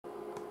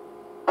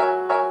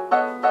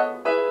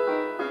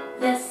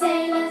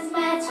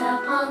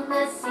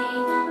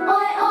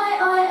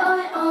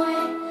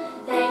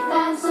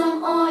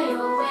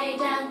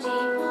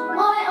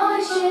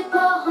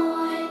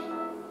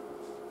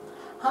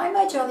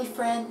Jolly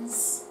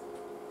friends.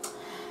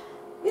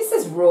 This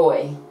is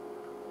Roy,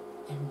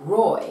 and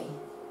Roy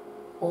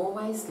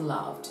always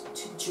loved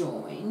to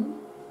join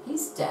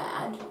his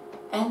dad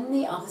and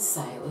the other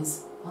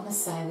sailors on a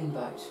sailing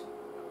boat.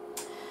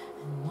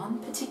 And one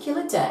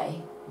particular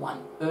day, one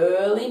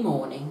early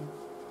morning,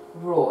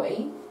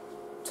 Roy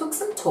took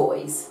some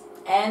toys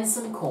and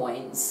some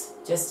coins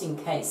just in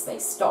case they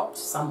stopped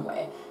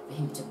somewhere for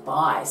him to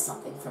buy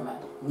something from a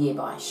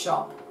nearby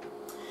shop.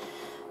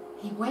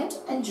 He went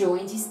and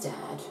joined his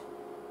dad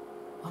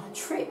on a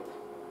trip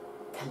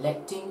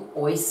collecting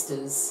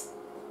oysters.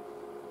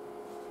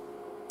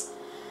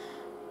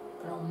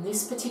 But on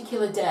this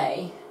particular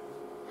day,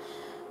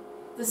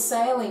 the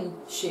sailing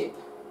ship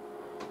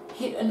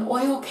hit an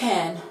oil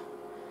can.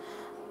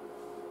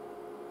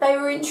 They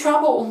were in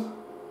trouble,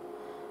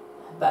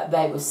 but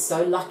they were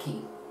so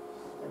lucky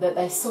that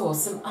they saw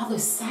some other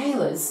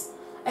sailors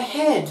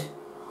ahead.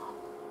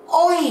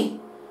 "Oi!"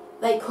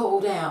 they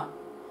called out.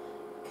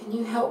 "Can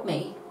you help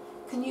me?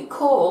 Can you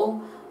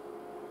call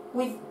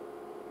with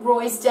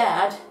Roy's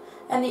dad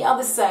and the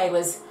other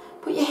sailors?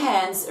 Put your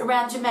hands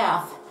around your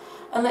mouth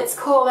and let's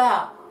call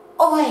out,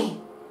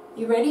 'Oi!'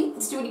 You ready?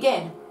 Let's do it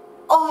again.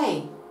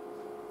 'Oi!'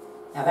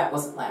 Now that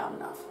wasn't loud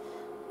enough.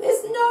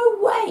 There's no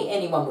way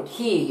anyone would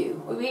hear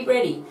you. Are we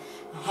ready?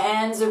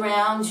 Hands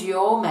around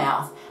your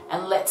mouth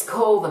and let's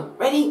call them.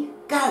 Ready?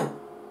 Go!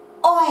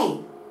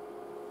 Oi!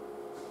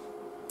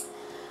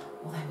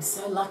 Well, they were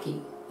so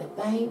lucky that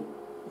they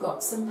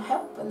got some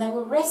help and they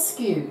were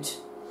rescued.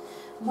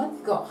 And when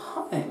they got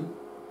home,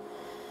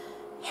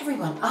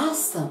 everyone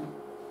asked them,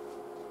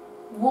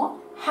 "What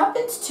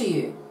happened to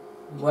you?"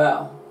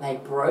 Well, they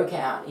broke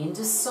out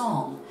into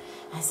song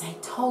as they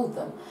told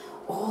them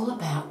all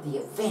about the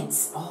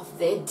events of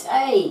their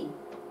day.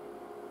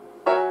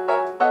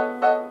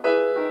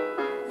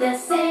 The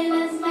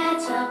sailors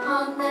met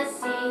upon the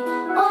sea.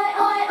 Oi,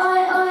 oi,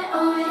 oi, oi,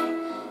 oi.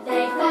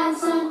 They found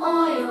some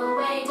oil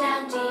way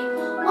down deep.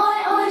 Oi,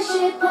 oi,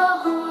 ship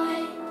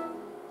ahoy.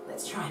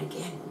 Let's try it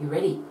again. You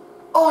ready?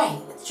 Oi!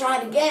 Let's try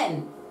it again.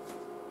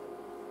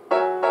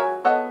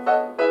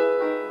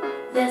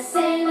 The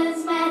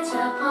sailors met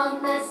upon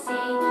the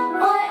sea.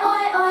 Oi,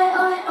 oi, oi,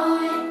 oi,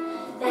 oi.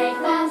 They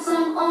found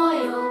some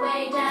oil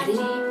way down Ready?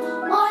 deep.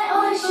 Oi,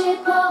 oi,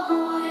 ship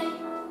ahoy.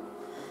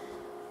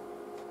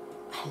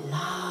 I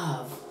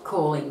love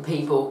calling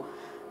people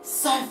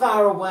so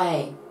far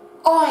away.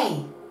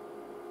 Oi!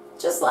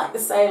 Just like the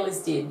sailors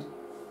did.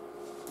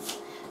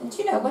 And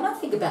you know, when I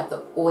think about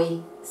the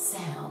oi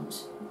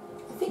sound,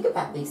 I think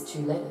about these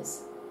two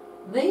letters.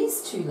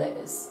 These two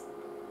letters,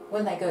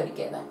 when they go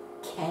together,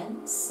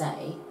 can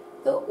say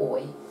the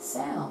oi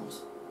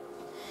sound.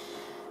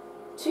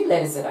 Two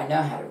letters that I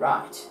know how to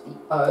write, the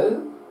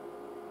O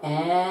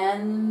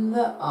and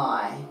the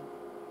I.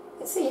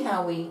 Let's see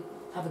how we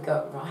have a go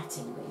at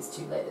writing these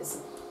two letters.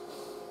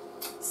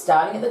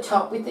 Starting at the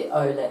top with the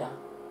O letter,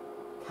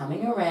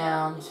 coming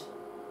around,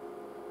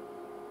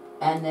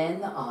 and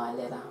then the I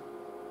letter,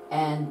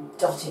 and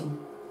dotting.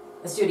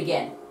 Let's do it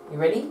again. You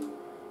ready?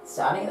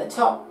 Starting at the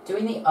top,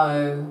 doing the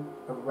O,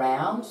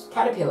 around,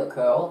 caterpillar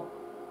curl,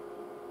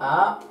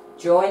 up,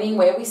 joining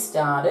where we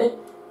started,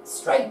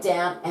 straight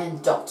down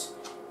and dot.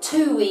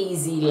 Two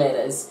easy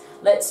letters.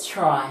 Let's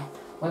try.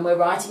 When we're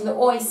writing the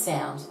oi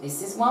sound,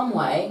 this is one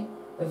way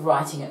of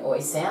writing an oi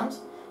sound.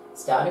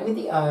 Starting with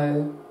the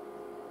O,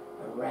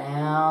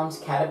 around,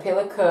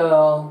 caterpillar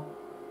curl,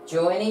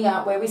 joining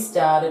up where we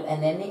started,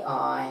 and then the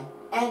I,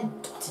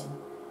 and dotting.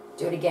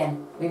 Do it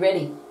again. We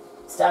ready?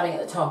 Starting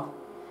at the top,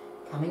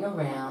 coming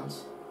around,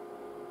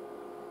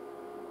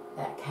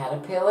 that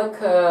caterpillar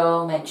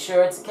curl, make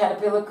sure it's a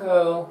caterpillar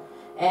curl,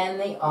 and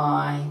the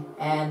I,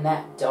 and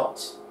that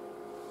dot.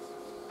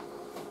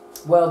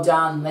 Well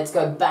done. Let's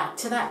go back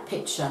to that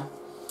picture.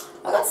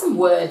 I've got some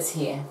words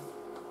here.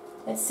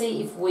 Let's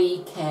see if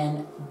we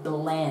can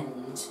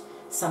blend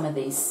some of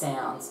these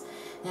sounds.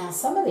 Now,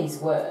 some of these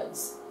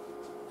words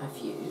I've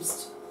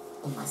used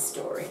in my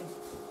story.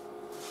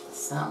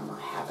 Some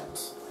I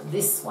haven't.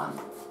 This one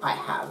I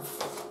have.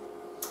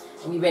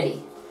 Are we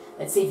ready?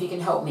 Let's see if you can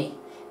help me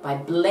by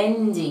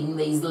blending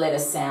these letter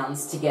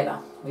sounds together.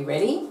 We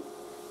ready?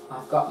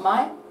 I've got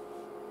my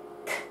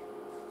K.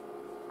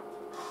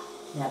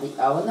 Now the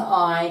O and the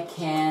I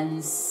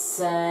can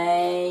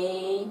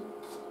say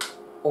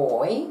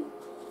oi,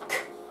 K,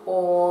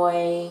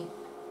 oi.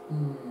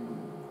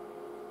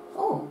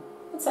 Oh,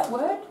 what's that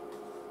word?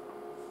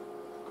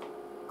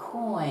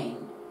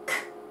 Coin, K,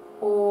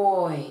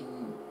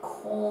 oin,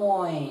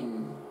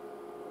 coin.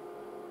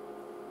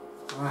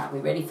 All right,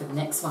 we're ready for the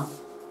next one.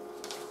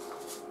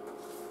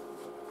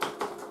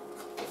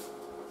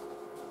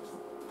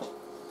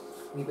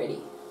 We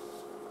ready?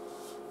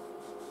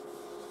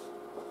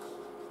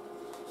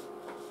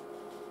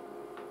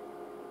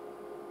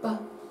 B.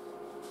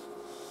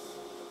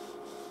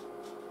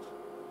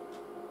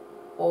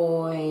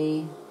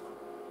 Oi.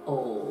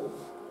 Ol.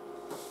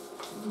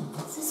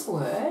 What's this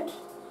word?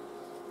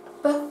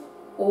 B.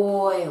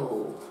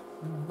 Oil.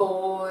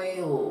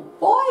 Boil.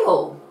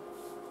 Boil.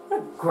 What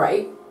a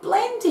great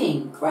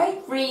blending.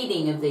 Great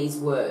reading of these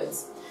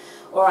words.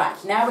 All right,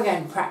 now we're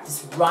going to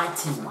practice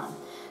writing one.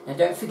 Now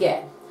don't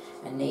forget,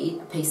 I need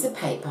a piece of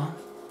paper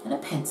and a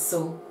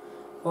pencil,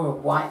 or a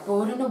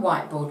whiteboard and a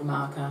whiteboard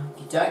marker.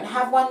 If you don't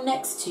have one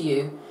next to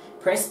you,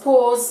 press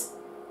pause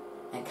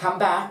and come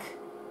back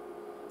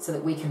so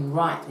that we can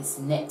write this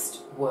next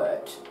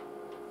word.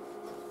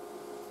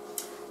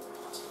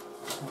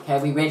 Okay, are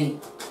we ready?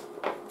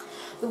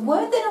 The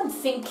word that I'm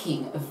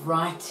thinking of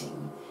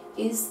writing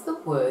is the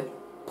word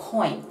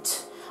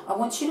point. I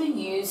want you to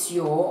use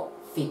your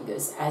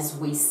fingers as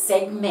we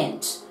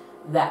segment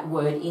that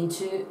word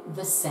into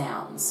the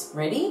sounds.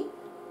 Ready?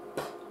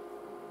 P,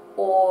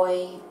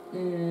 oi, t.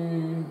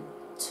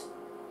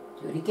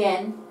 Do it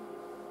again.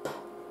 P,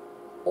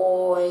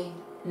 oi,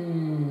 t.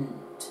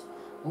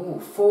 Ooh,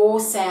 4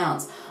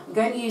 sounds. I'm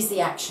going to use the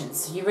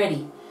actions. Are you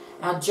ready?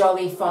 Our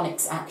Jolly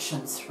Phonics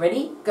actions.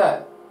 Ready?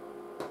 Go.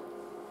 P,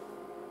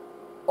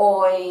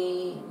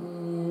 oi,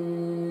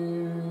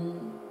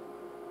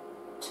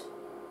 t.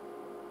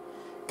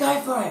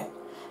 Go for it.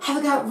 Have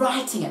a go at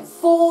writing it.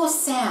 4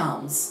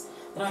 sounds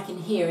that I can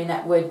hear in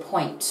that word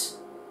point.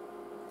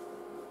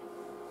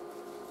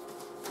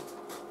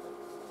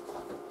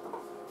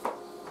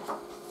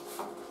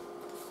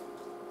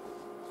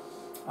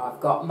 I've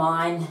got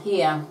mine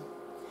here.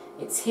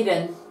 It's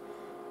hidden.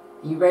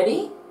 Are you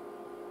ready?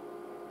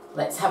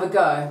 Let's have a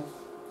go.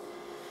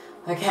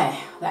 Okay,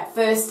 that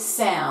first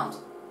sound.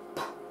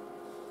 P.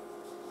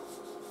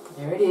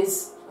 There it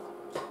is.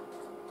 P.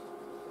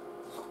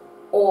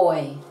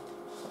 Oi.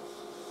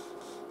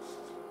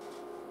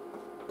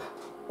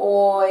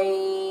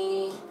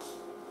 Oi.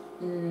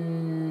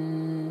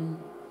 And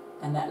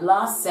that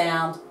last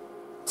sound.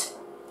 T.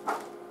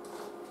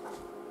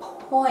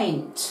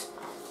 Point.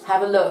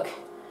 Have a look.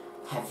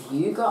 Have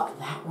you got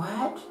that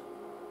word?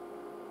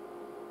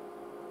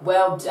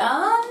 Well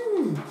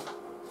done.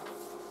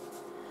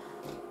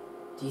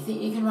 Do you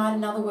think you can write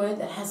another word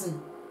that has an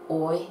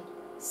oi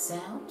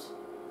sound?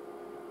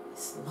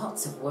 There's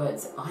lots of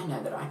words that I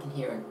know that I can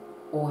hear an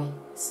oi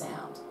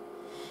sound.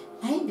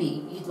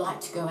 Maybe you'd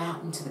like to go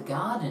out into the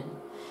garden.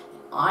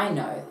 I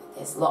know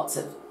there's lots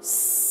of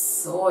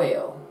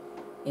soil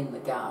in the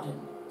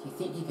garden. Do you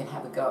think you can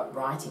have a go at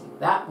writing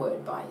that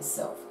word by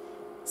yourself?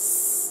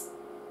 S,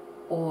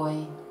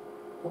 oi,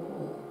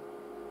 oh.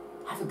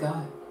 Have a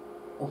go.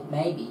 Or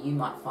maybe you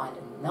might find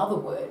another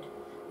word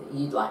that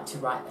you'd like to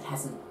write that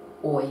has an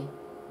oi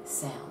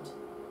sound.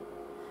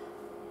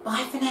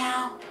 Bye for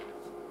now.